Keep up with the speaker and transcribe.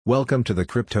Welcome to the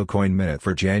Crypto Coin Minute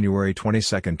for January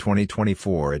 22,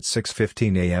 2024 at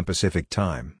 6:15 a.m. Pacific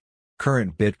Time.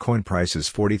 Current Bitcoin price is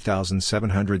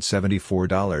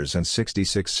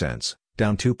 $40,774.66,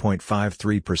 down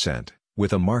 2.53%,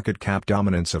 with a market cap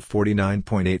dominance of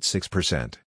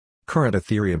 49.86%. Current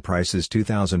Ethereum price is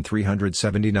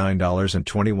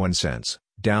 $2,379.21,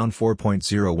 down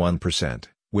 4.01%,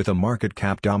 with a market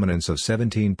cap dominance of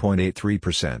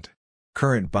 17.83%.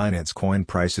 Current Binance Coin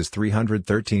price is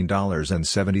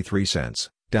 $313.73,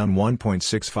 down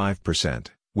 1.65%,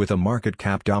 with a market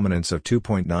cap dominance of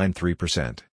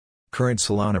 2.93%. Current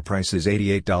Solana price is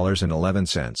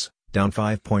 $88.11, down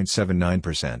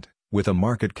 5.79%, with a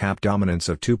market cap dominance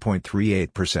of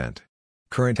 2.38%.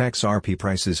 Current XRP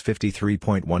price is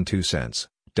 53.12 cents,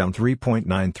 down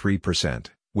 3.93%,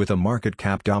 with a market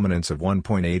cap dominance of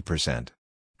 1.8%.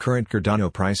 Current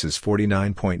Cardano price is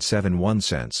 49.71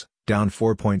 cents, down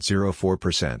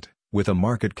 4.04%, with a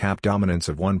market cap dominance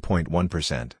of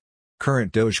 1.1%.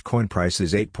 Current Dogecoin price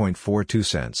is 8.42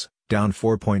 cents, down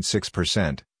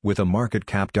 4.6%, with a market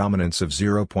cap dominance of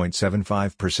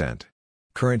 0.75%.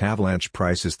 Current Avalanche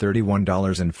price is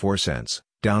 $31.04,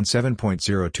 down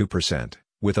 7.02%,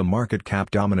 with a market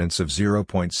cap dominance of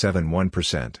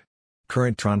 0.71%.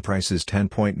 Current Tron price is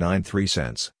 10.93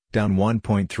 cents, down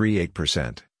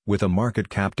 1.38%, with a market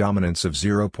cap dominance of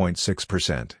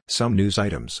 0.6%. Some news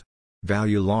items.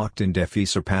 Value locked in DeFi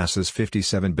surpasses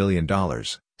 $57 billion,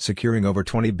 securing over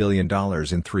 $20 billion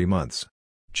in 3 months.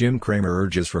 Jim Cramer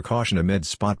urges for caution amid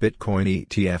spot Bitcoin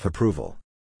ETF approval.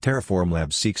 Terraform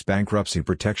Labs seeks bankruptcy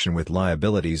protection with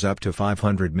liabilities up to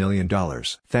 $500 million.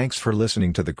 Thanks for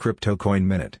listening to the Crypto Coin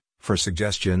Minute. For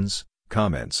suggestions,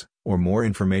 comments, or more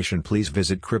information, please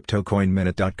visit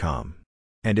CryptoCoinMinute.com.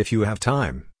 And if you have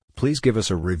time, please give us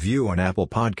a review on Apple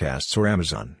Podcasts or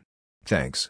Amazon. Thanks.